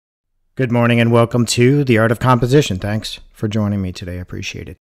Good morning and welcome to The Art of Composition. Thanks for joining me today. I appreciate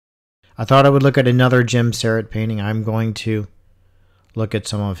it. I thought I would look at another Jim Serrett painting. I'm going to look at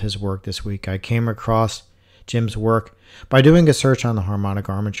some of his work this week. I came across Jim's work by doing a search on the Harmonic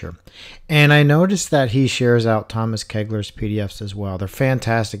Armature. And I noticed that he shares out Thomas Kegler's PDFs as well. They're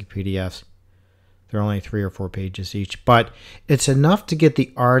fantastic PDFs. They're only 3 or 4 pages each. But it's enough to get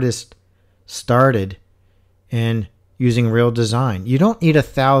the artist started in using real design. You don't need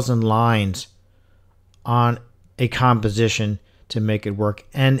 1,000 lines on a composition to make it work.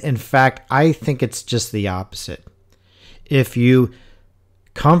 And in fact, I think it's just the opposite. If you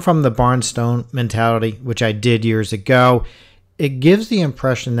come from the barnstone mentality, which I did years ago, it gives the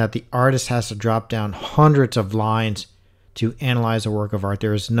impression that the artist has to drop down hundreds of lines to analyze a work of art.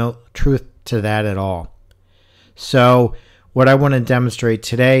 There is no truth to that at all. So what I want to demonstrate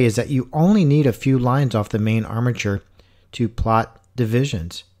today is that you only need a few lines off the main armature to plot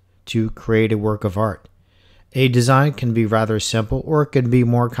divisions, to create a work of art. A design can be rather simple or it can be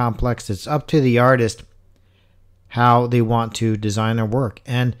more complex. It's up to the artist how they want to design their work.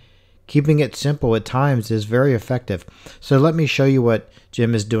 And keeping it simple at times is very effective. So let me show you what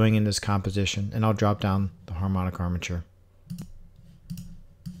Jim is doing in this composition, and I'll drop down the harmonic armature.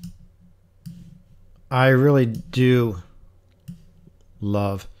 I really do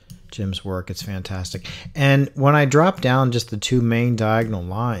love Jim's work. It's fantastic. And when I drop down just the 2 main diagonal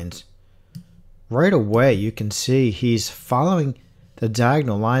lines, right away you can see he's following the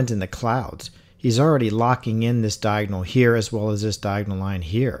diagonal lines in the clouds. He's already locking in this diagonal here as well as this diagonal line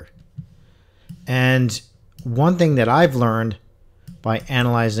here. And one thing that I've learned by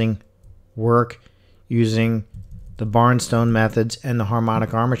analyzing work using the Barnstone methods and the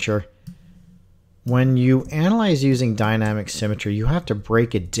harmonic armature, when you analyze using dynamic symmetry, you have to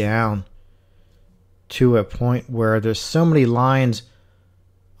break it down to a point where there's so many lines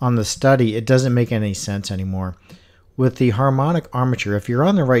on the study, it doesn't make any sense anymore. With the harmonic armature, if you're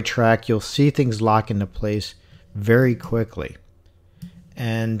on the right track, you'll see things lock into place very quickly.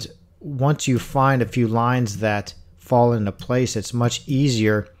 And once you find a few lines that fall into place, it's much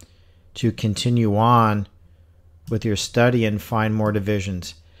easier to continue on with your study and find more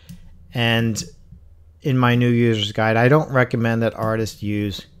divisions. And in my new user's guide, I don't recommend that artists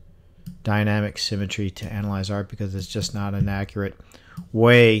use dynamic symmetry to analyze art because it's just not an accurate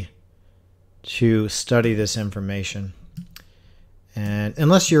way to study this information. And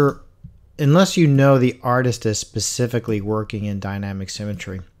unless you know the artist is specifically working in dynamic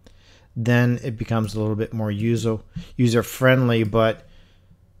symmetry, then it becomes a little bit more user friendly. But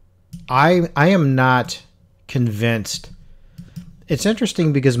I am not convinced. It's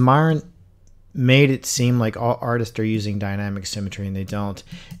interesting because Myron made it seem like all artists are using dynamic symmetry, and they don't.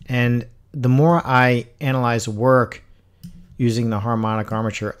 And the more I analyze work using the harmonic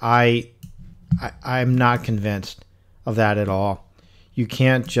armature, I'm not convinced of that at all. You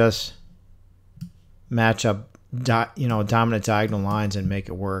can't just match up dominant diagonal lines and make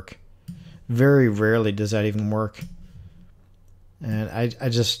it work. Very rarely does that even work. And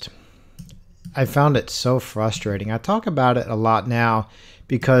I found it so frustrating. I talk about it a lot now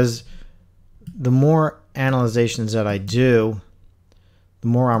because the more analyzations that I do, the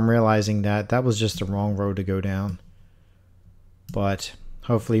more I'm realizing that that was just the wrong road to go down. But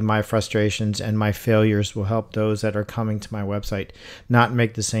hopefully my frustrations and my failures will help those that are coming to my website not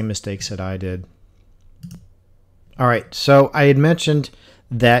make the same mistakes that I did. All right, so I had mentioned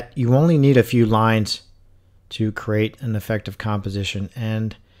that you only need a few lines to create an effective composition,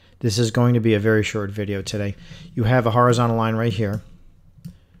 and this is going to be a very short video today. You have a horizontal line right here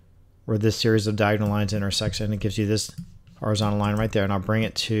where this series of diagonal lines intersects, and it gives you this horizontal line right there, and I'll bring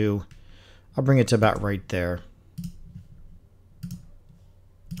it to about right there.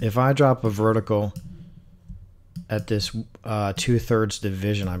 If I drop a vertical at this 2/3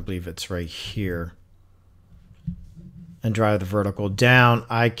 division, I believe it's right here, and drive the vertical down,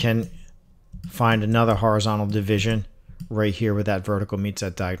 I can find another horizontal division right here where that vertical meets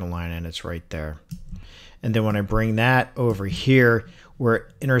that diagonal line, and it's right there. And then when I bring that over here where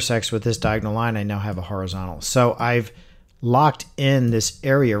it intersects with this diagonal line, I now have a horizontal. So I've locked in this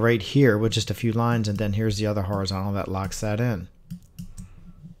area right here with just a few lines, and then here's the other horizontal that locks that in.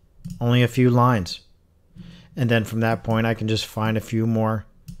 Only a few lines. And then from that point, I can just find a few more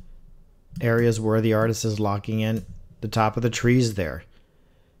areas where the artist is locking in the top of the trees there.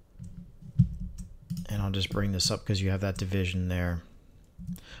 And I'll just bring this up because you have that division there.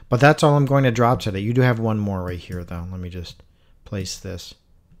 But that's all I'm going to drop today. You do have one more right here, though. Let me just place this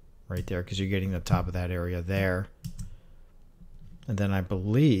right there because you're getting the top of that area there. And then I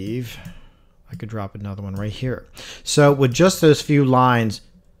believe I could drop another one right here. So with just those few lines,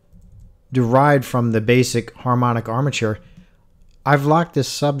 derived from the basic harmonic armature, I've locked this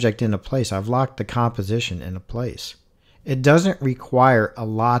subject into place. I've locked the composition into place. It doesn't require a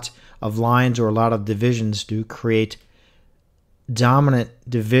lot of lines or a lot of divisions to create dominant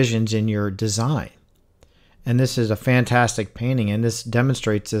divisions in your design. And this is a fantastic painting, and this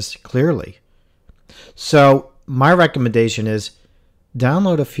demonstrates this clearly. So my recommendation is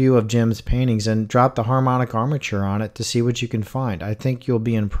download a few of Jim's paintings and drop the harmonic armature on it to see what you can find. I think you'll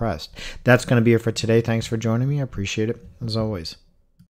be impressed. That's going to be it for today. Thanks for joining me. I appreciate it, as always.